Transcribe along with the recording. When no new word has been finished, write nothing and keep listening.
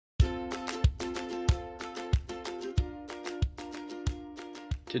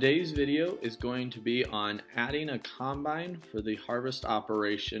Today's video is going to be on adding a combine for the harvest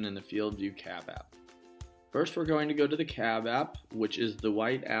operation in the FieldView Cab app. First, we're going to go to the Cab app, which is the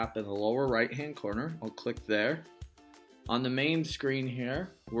white app in the lower right hand corner. I'll click there. On the main screen here,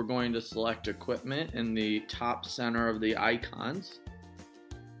 we're going to select equipment in the top center of the icons.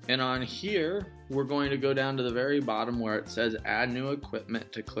 And on here, we're going to go down to the very bottom where it says add new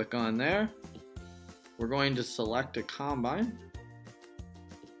equipment to click on there. We're going to select a combine.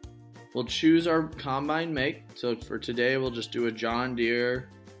 We'll choose our combine make. So for today, we'll just do a John Deere.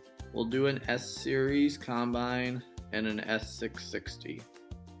 We'll do an S series combine and an S660.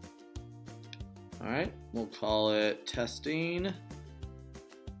 All right, we'll call it testing.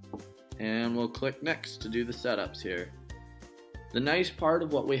 And we'll click next to do the setups here. The nice part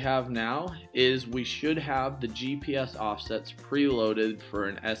of what we have now is we should have the GPS offsets preloaded for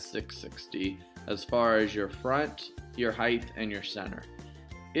an S660 as far as your front, your height, and your center.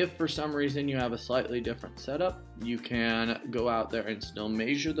 If for some reason you have a slightly different setup, you can go out there and still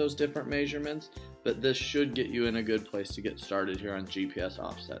measure those different measurements, but this should get you in a good place to get started here on GPS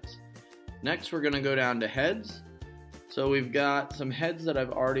offsets. Next, we're going to go down to heads. So we've got some heads that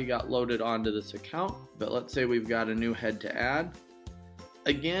I've already got loaded onto this account, but let's say we've got a new head to add.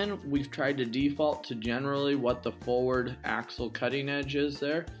 Again, we've tried to default to generally what the forward axle cutting edge is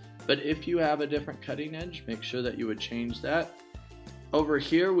there, but if you have a different cutting edge, make sure that you would change that. Over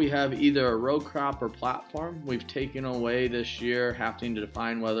here we have either a row crop or platform. We've taken away this year having to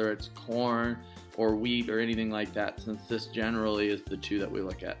define whether it's corn or wheat or anything like that, since this generally is the two that we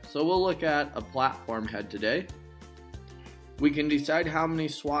look at. So we'll look at a platform head today. We can decide how many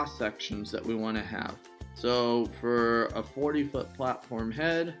swath sections that we want to have. So for a 40-foot platform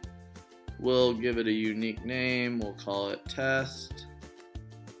head, we'll give it a unique name. We'll call it test.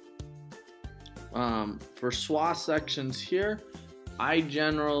 For swath sections here, I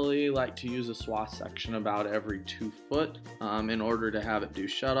generally like to use a swath section about every 2 foot in order to have it do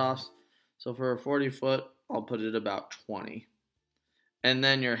shutoffs. So for a 40 foot, I'll put it about 20. And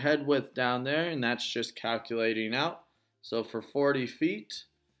then your head width down there, and that's just calculating out. So for 40 feet,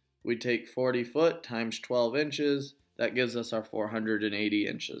 we take 40 foot times 12 inches. That gives us our 480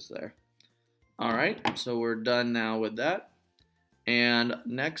 inches there. All right, so we're done now with that. And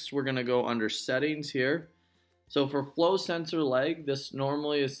next, we're going to go under settings here. So for flow sensor leg, this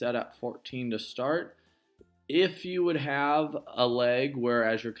normally is set at 14 to start. If you would have a leg where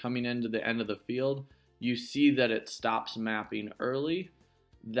as you're coming into the end of the field, you see that it stops mapping early,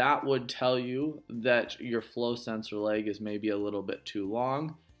 that would tell you that your flow sensor leg is maybe a little bit too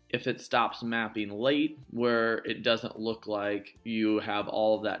long. If it stops mapping late, where it doesn't look like you have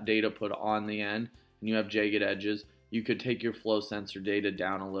all of that data put on the end and you have jagged edges, you could take your flow sensor data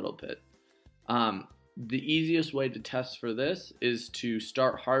down a little bit. The easiest way to test for this is to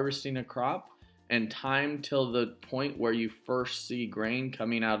start harvesting a crop and time till the point where you first see grain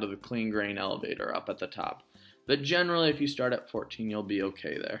coming out of the clean grain elevator up at the top. But generally, if you start at 14, you'll be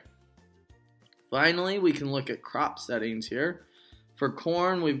okay there. Finally, we can look at crop settings here. For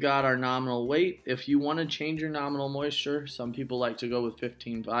corn, we've got our nominal weight. If you want to change your nominal moisture, some people like to go with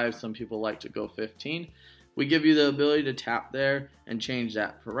 15.5, some people like to go 15. We give you the ability to tap there and change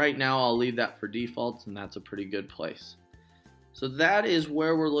that. For right now, I'll leave that for defaults, and that's a pretty good place. So that is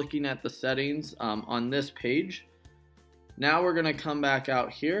where we're looking at the settings on this page. Now we're going to come back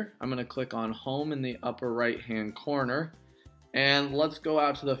out here. I'm going to click on Home in the upper right-hand corner, and let's go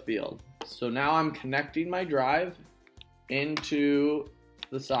out to the field. So now I'm connecting my drive into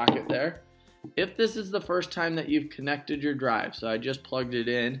the socket there. If this is the first time that you've connected your drive, so I just plugged it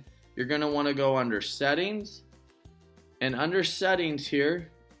in, you're going to want to go under settings, and under settings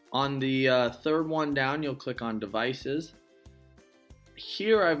here on the third one down, you'll click on devices.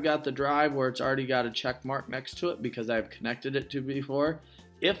 Here I've got the drive where it's already got a check mark next to it because I've connected it to before.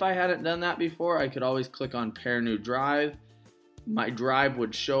 If I hadn't done that before, I could always click on pair new drive. My drive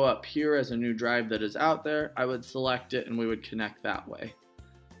would show up here as a new drive that is out there. I would select it and we would connect that way.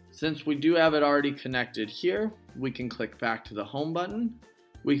 Since we do have it already connected here, we can click back to the home button.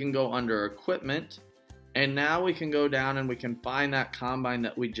 We can go under equipment, and now we can go down and we can find that combine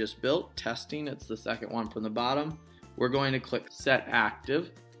that we just built, testing. It's the second one from the bottom. We're going to click set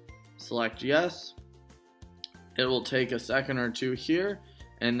active, select yes. It will take a second or two here,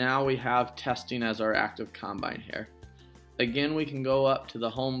 and now we have testing as our active combine here. Again, we can go up to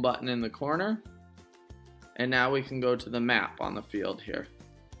the home button in the corner, and now we can go to the map on the field here.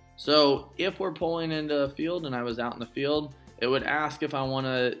 So if we're pulling into a field and I was out in the field, it would ask if I want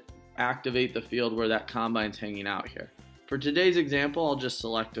to activate the field where that combine's hanging out here. For today's example, I'll just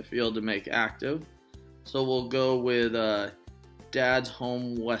select a field to make active. So we'll go with Dad's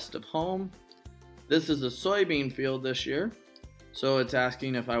home west of home. This is a soybean field this year, so it's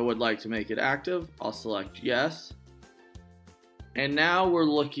asking if I would like to make it active. I'll select yes. And now we're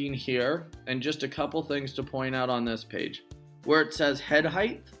looking here, and just a couple things to point out on this page. Where it says head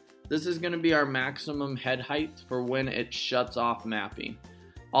height, this is going to be our maximum head height for when it shuts off mapping.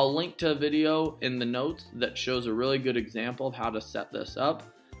 I'll link to a video in the notes that shows a really good example of how to set this up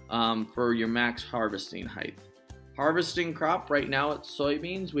for your max harvesting height. Harvesting crop, right now it's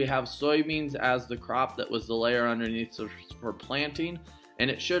soybeans. We have soybeans as the crop that was the layer underneath for planting, and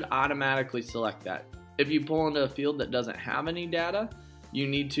it should automatically select that. If you pull into a field that doesn't have any data, you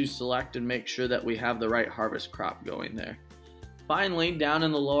need to select and make sure that we have the right harvest crop going there. Finally, down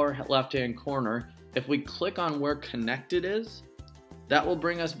in the lower left-hand corner, if we click on where connected is, that will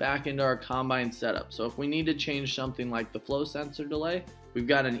bring us back into our combine setup. So if we need to change something like the flow sensor delay, we've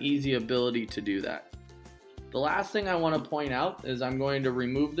got an easy ability to do that. The last thing I want to point out is I'm going to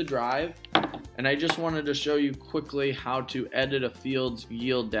remove the drive, and I just wanted to show you quickly how to edit a field's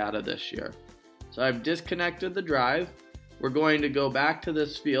yield data this year. So I've disconnected the drive. We're going to go back to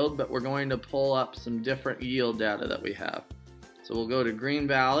this field, but we're going to pull up some different yield data that we have. So we'll go to Green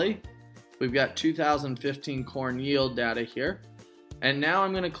Valley. We've got 2015 corn yield data here. And now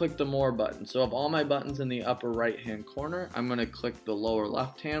I'm going to click the More button. So of all my buttons in the upper right hand corner, I'm going to click the lower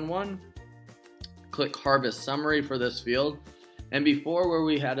left hand one. Click Harvest Summary for this field. And before, where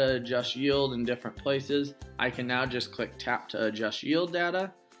we had to adjust yield in different places, I can now just click Tap to adjust yield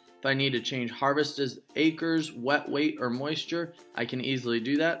data. If I need to change harvested acres, wet weight, or moisture, I can easily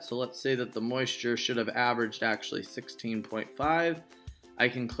do that. So let's say that the moisture should have averaged actually 16.5. I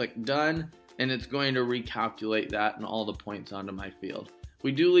can click Done, and it's going to recalculate that and all the points onto my field.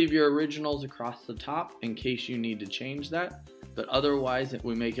 We do leave your originals across the top in case you need to change that, but otherwise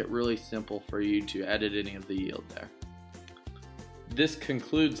we make it really simple for you to edit any of the yield there. This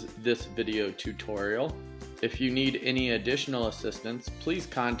concludes this video tutorial. If you need any additional assistance, please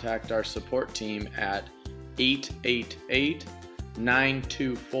contact our support team at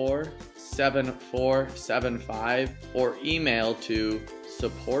 888-924-7475 or email to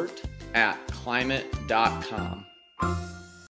support@climate.com.